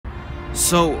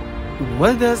So,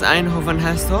 what does Eindhoven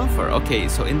has to offer? Okay,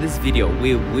 so in this video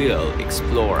we will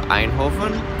explore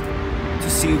Eindhoven to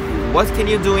see what can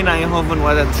you do in Eindhoven,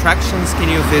 what attractions can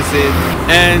you visit,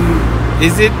 and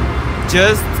is it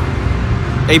just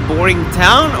a boring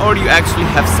town or do you actually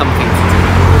have something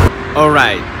to do?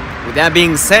 Alright, with that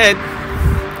being said,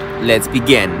 let's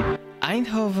begin.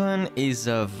 Eindhoven is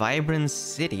a vibrant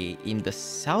city in the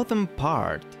southern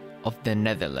part of the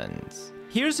Netherlands.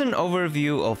 Here's an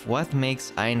overview of what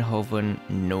makes Eindhoven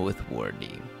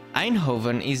noteworthy.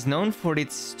 Eindhoven is known for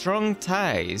its strong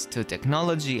ties to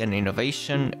technology and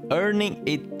innovation, earning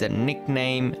it the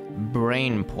nickname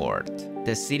Brainport.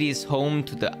 The city is home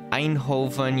to the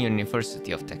Eindhoven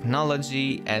University of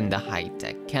Technology and the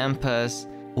high-tech campus,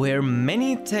 where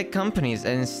many tech companies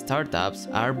and startups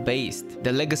are based.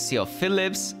 The legacy of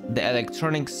Philips, the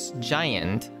electronics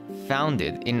giant,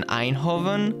 founded in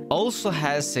Eindhoven, also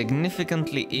has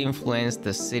significantly influenced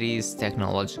the city's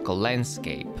technological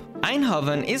landscape.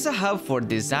 Eindhoven is a hub for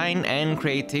design and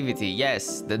creativity.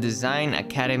 Yes, the Design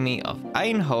Academy of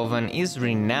Eindhoven is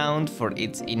renowned for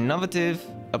its innovative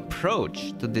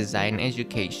approach to design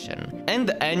education. And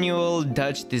the annual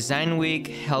Dutch Design Week,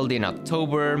 held in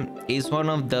October, is one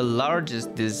of the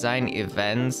largest design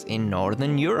events in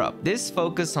Northern Europe. This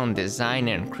focus on design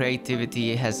and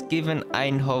creativity has given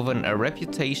Eindhoven a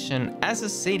reputation as a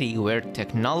city where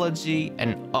technology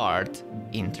and art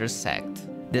intersect.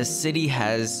 The city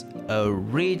has a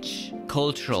rich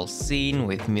cultural scene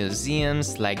with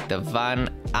museums like the Van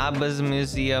Abbes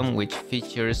Museum, which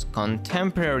features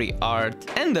contemporary art,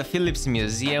 and the Philips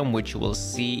Museum, which we'll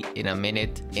see in a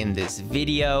minute in this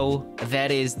video,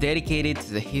 that is dedicated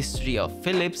to the history of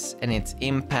Philips and its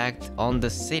impact on the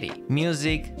city.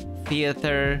 Music,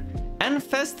 theater, and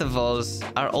festivals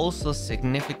are also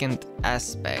significant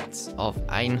aspects of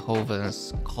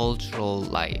Eindhoven's cultural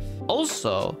life.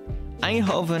 Also,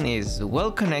 Eindhoven is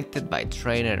well connected by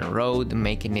train and road,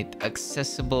 making it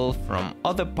accessible from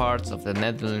other parts of the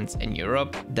Netherlands and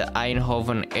Europe. The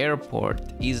Eindhoven Airport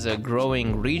is a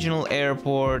growing regional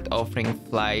airport offering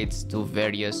flights to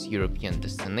various European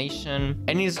destinations,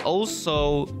 and is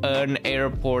also an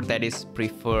airport that is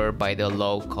preferred by the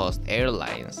low-cost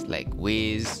airlines like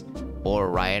Wizz or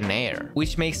Ryanair,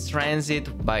 which makes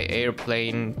transit by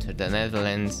airplane to the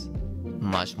Netherlands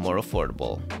much more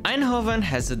affordable. Eindhoven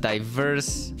has a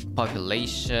diverse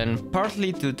population,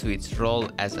 partly due to its role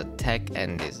as a tech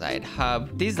and design hub.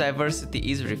 This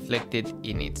diversity is reflected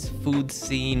in its food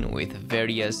scene, with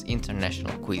various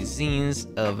international cuisines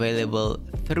available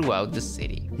throughout the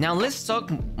city. Now let's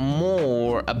talk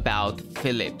more about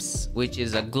Philips, which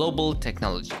is a global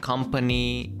technology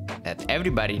company that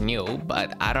everybody knew,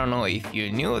 but I don't know if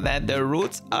you knew that the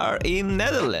roots are in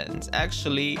Netherlands,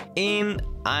 actually in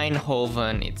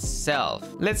Eindhoven itself.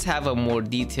 Let's have a more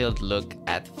detailed look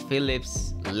at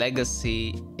Philips'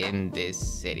 legacy in this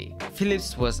city.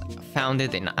 Philips was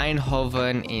founded in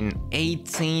Eindhoven in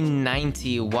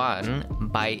 1891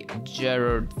 by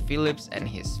Gerard Philips and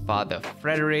his father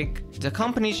Frederick. The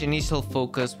company's initial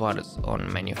focus was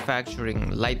on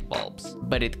manufacturing light bulbs,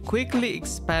 but it quickly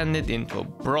expanded into a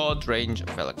broad range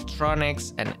of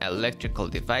electronics and electrical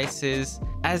devices.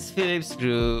 As Philips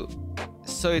grew,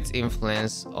 so its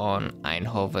influence on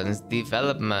Eindhoven's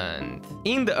development.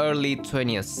 In the early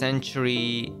 20th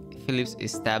century, Philips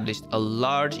established a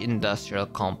large industrial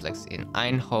complex in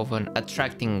Eindhoven,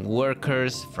 attracting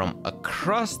workers from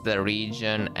across the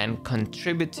region and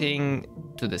contributing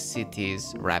to the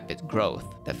city's rapid growth.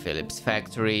 The Philips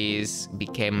factories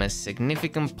became a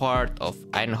significant part of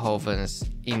Eindhoven's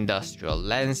industrial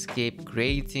landscape,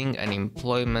 creating an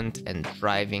employment and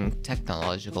driving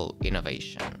technological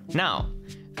innovation. Now,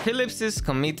 Philips's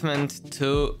commitment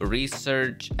to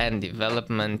research and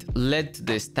development led to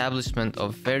the establishment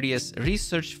of various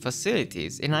research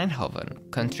facilities in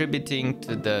Eindhoven, contributing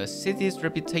to the city's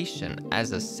reputation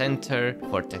as a center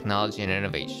for technology and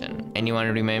innovation.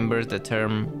 Anyone remember the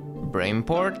term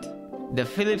Brainport? The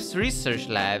Philips Research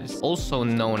Labs, also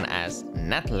known as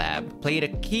NatLab, played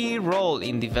a key role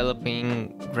in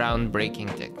developing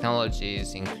groundbreaking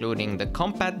technologies, including the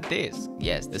compact disc,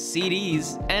 yes, the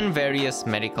CDs, and various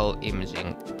medical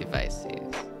imaging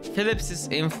devices. Philips's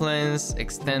influence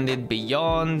extended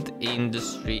beyond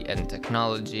industry and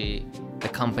technology. The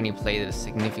company played a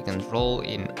significant role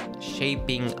in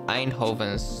shaping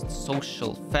Eindhoven's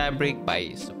social fabric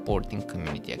by supporting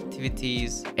community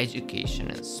activities,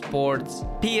 education and sports.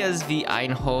 PSV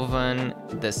Eindhoven,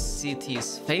 the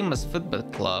city's famous football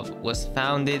club, was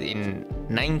founded in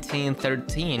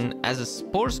 1913 as a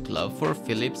sports club for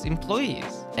Philips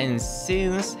employees. and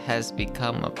since has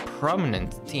become a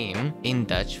prominent team in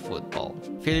Dutch football.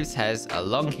 Philips has a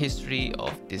long history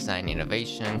of design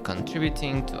innovation,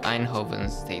 contributing to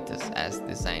Eindhoven's status as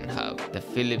design hub. The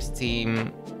Philips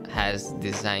team has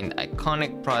designed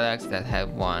iconic products that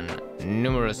have won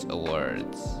numerous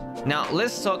awards. Now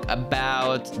let's talk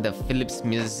about the Philips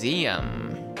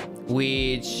Museum,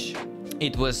 which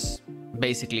it was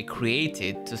basically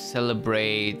created to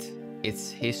celebrate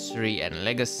its history and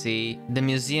legacy. The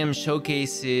museum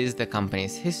showcases the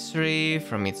company's history,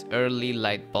 from its early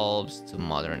light bulbs to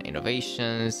modern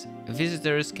innovations.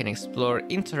 Visitors can explore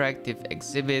interactive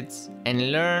exhibits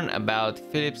and learn about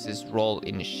Philips' role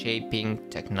in shaping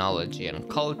technology and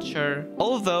culture.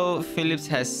 Although Philips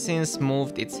has since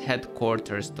moved its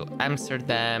headquarters to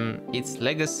Amsterdam, its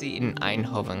legacy in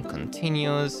Eindhoven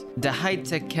continues. The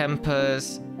high-tech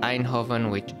campus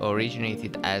Eindhoven, which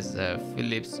originated as a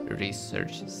Philips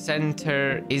research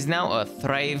center, is now a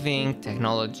thriving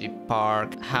technology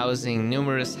park housing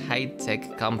numerous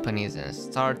high-tech companies and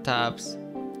startups.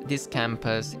 This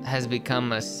campus has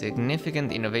become a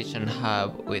significant innovation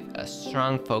hub with a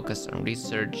strong focus on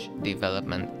research,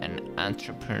 development, and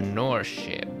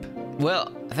entrepreneurship.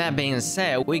 Well, that being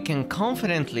said, we can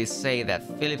confidently say that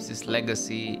Philips'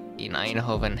 legacy in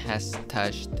Eindhoven has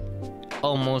touched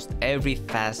almost every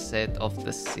facet of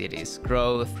the city's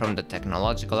growth, from the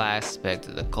technological aspect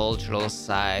to the cultural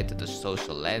side to the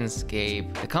social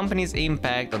landscape. The company's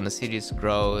impact on the city's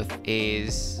growth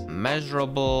is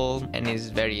measurable, and it's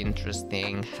very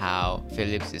interesting how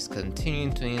Philips is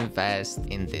continuing to invest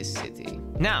in this city.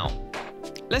 Now,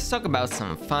 let's talk about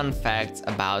some fun facts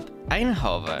about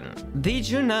Eindhoven. Did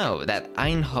you know that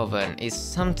Eindhoven is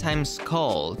sometimes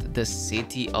called the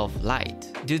City of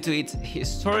Light due to its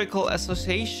historical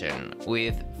association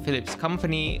with Philips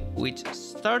company, which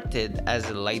started as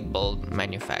a light bulb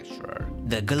manufacturer?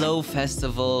 The Glow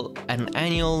Festival, an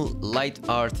annual light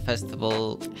art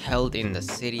festival held in the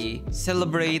city,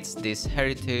 celebrates this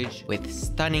heritage with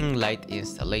stunning light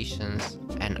installations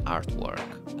and artwork.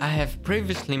 I have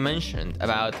previously mentioned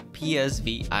about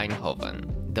PSV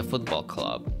Eindhoven, the football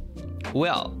club.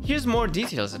 Well, here's more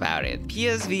details about it.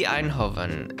 PSV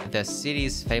Eindhoven, the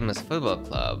city's famous football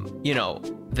club, you know,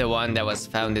 the one that was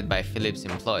founded by Philips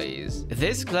employees.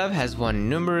 This club has won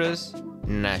numerous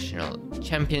national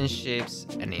championships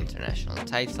and international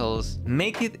titles,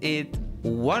 making it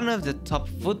one of the top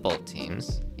football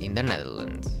teams in the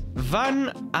Netherlands.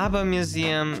 Van Abbe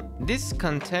Museum, this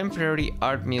contemporary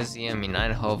art museum in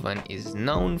Eindhoven, is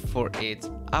known for its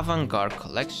avant-garde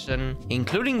collection,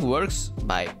 including works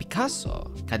by Picasso,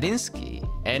 Kandinsky,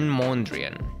 and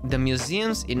Mondrian. The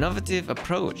museum's innovative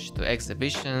approach to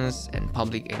exhibitions and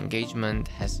public engagement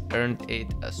has earned it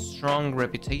a strong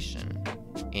reputation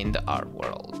in the art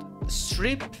world.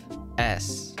 Strip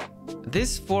S.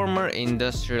 This former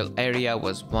industrial area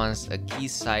was once a key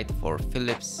site for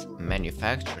Philips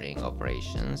manufacturing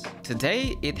operations.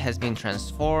 Today, it has been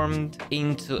transformed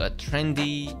into a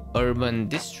trendy urban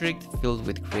district filled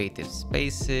with creative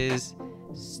spaces,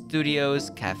 studios,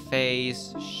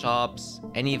 cafes, shops,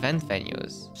 and event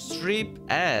venues. Strip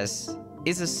S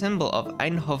is a symbol of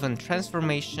Eindhoven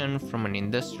transformation from an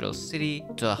industrial city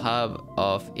to a hub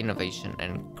of innovation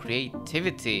and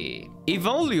creativity.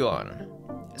 Evoluon.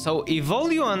 So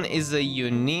Evoluon is a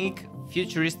unique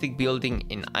futuristic building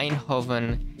in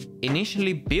Eindhoven,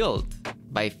 initially built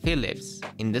by Philips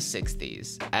in the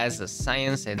 60s as a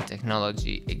science and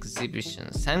technology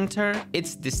exhibition center.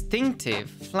 Its distinctive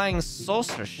flying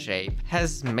saucer shape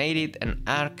has made it an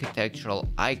architectural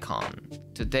icon.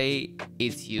 Today,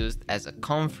 it's used as a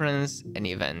conference and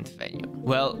event venue.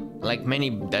 Well, like many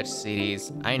Dutch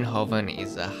cities, Eindhoven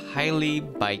is a highly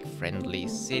bike-friendly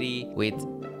city with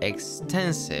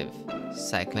extensive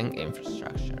cycling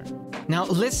infrastructure. Now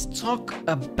let's talk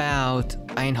about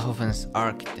Eindhoven's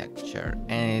architecture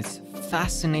and its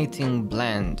fascinating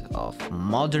blend of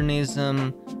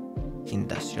modernism,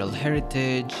 industrial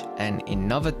heritage, and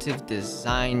innovative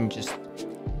design. Just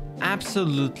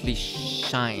absolutely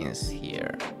shines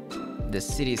here. The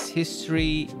city's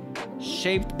history,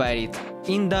 shaped by its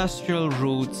industrial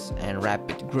roots and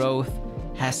rapid growth,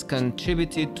 has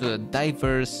contributed to a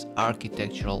diverse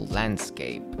architectural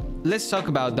landscape. Let's talk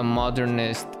about the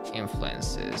modernist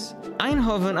influences.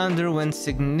 Eindhoven underwent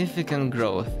significant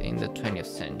growth in the 20th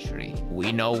century.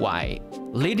 We know why,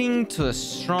 leading to a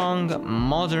strong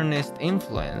modernist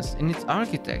influence in its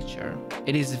architecture.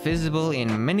 It is visible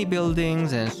in many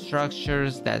buildings and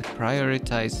structures that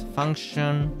prioritize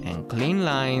function and clean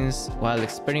lines while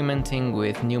experimenting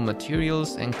with new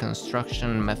materials and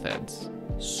construction methods.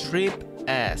 Strip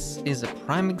S is a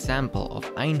prime example of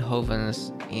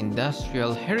Eindhoven's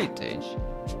industrial heritage,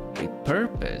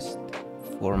 repurposed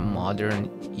for modern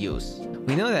use.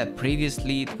 We know that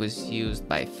previously it was used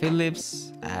by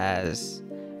Philips as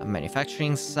a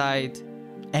manufacturing site,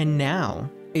 and now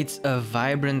it's a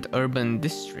vibrant urban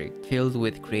district filled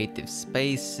with creative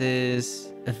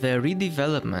spaces. The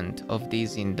redevelopment of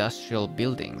these industrial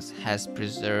buildings has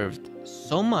preserved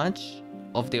so much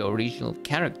of the original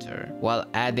character while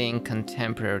adding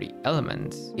contemporary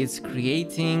elements. It's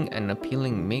creating an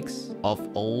appealing mix of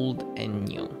old and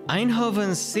new.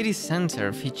 Eindhoven's city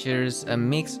center features a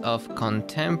mix of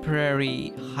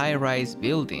contemporary high-rise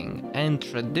building and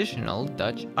traditional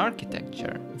Dutch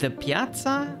architecture. The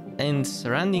piazza and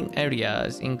surrounding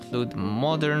areas include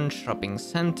modern shopping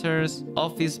centers,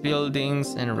 office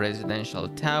buildings, and residential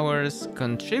towers,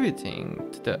 contributing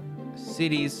to the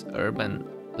city's urban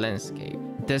landscape.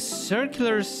 The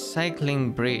circular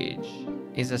cycling bridge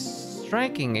is a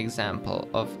striking example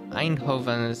of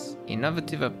Eindhoven's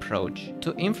innovative approach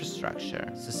to infrastructure.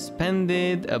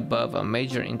 Suspended above a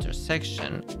major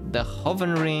intersection, the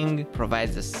Hovenring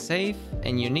provides a safe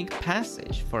and unique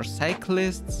passage for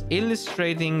cyclists,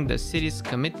 illustrating the city's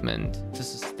commitment to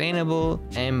sustainable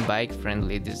and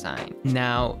bike-friendly design.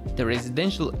 Now, the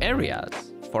residential areas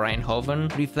for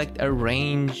Eindhoven reflect a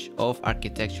range of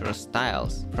architectural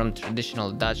styles, from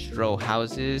traditional Dutch row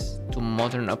houses to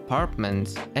modern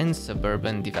apartments and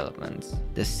suburban developments.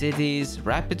 The city's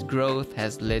rapid growth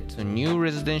has led to new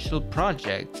residential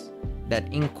projects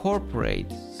that incorporate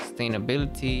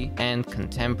sustainability and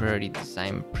contemporary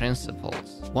design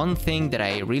principles. One thing that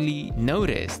I really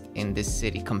noticed in this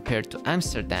city compared to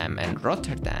Amsterdam and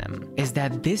Rotterdam is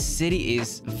that this city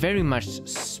is very much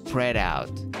spread out.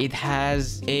 It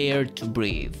has air to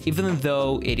breathe, even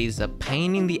though it is a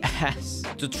pain in the ass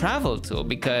to travel to,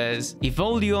 because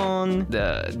Ivolion,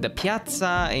 the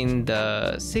piazza in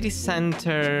the city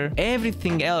center,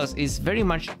 everything else is very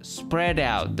much spread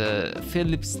out. The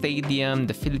Philips Stadium,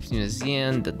 the Philips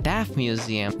Museum, the DAF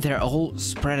Museum, they're all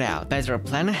spread out. Better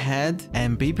plan ahead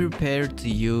and be prepared to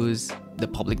use the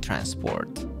public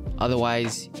transport.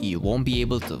 Otherwise, you won't be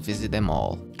able to visit them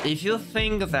all. If you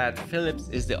think that Philips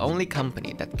is the only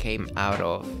company that came out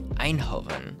of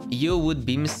Eindhoven, you would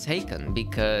be mistaken,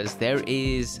 because there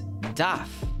is DAF,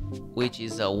 which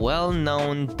is a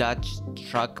well-known Dutch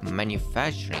truck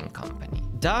manufacturing company.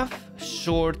 DAF,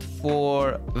 short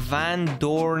for Van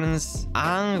Doorn's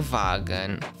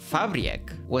Aanwagen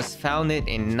Fabriek, was founded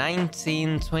in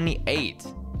 1928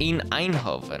 in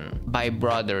Eindhoven by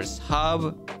brothers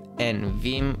Hub and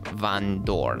Wim van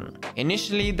Doorn.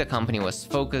 Initially, the company was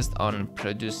focused on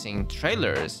producing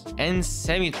trailers and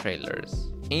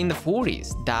semi-trailers. In the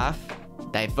 40s, DAF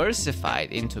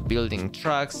diversified into building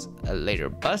trucks, later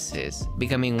buses,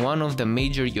 becoming one of the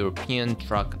major European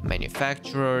truck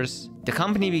manufacturers. The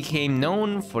company became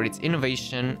known for its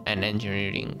innovation and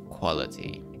engineering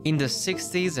quality. In the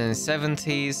 60s and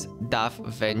 70s, DAF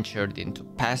ventured into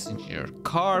passenger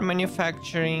car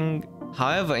manufacturing.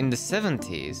 However, in the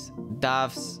 70s,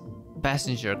 DAF's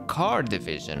passenger car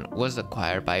division was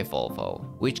acquired by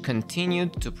Volvo, which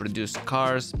continued to produce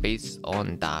cars based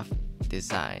on DAF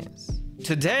designs.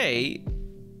 Today,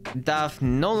 DAF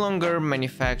no longer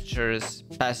manufactures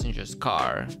passenger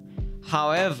cars.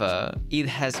 However, it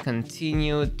has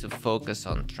continued to focus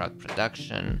on truck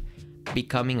production,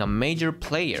 becoming a major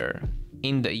player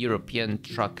in the European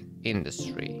truck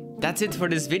industry. That's it for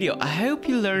this video. I hope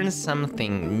you learned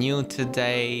something new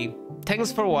today.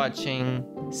 Thanks for watching.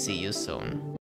 See you soon.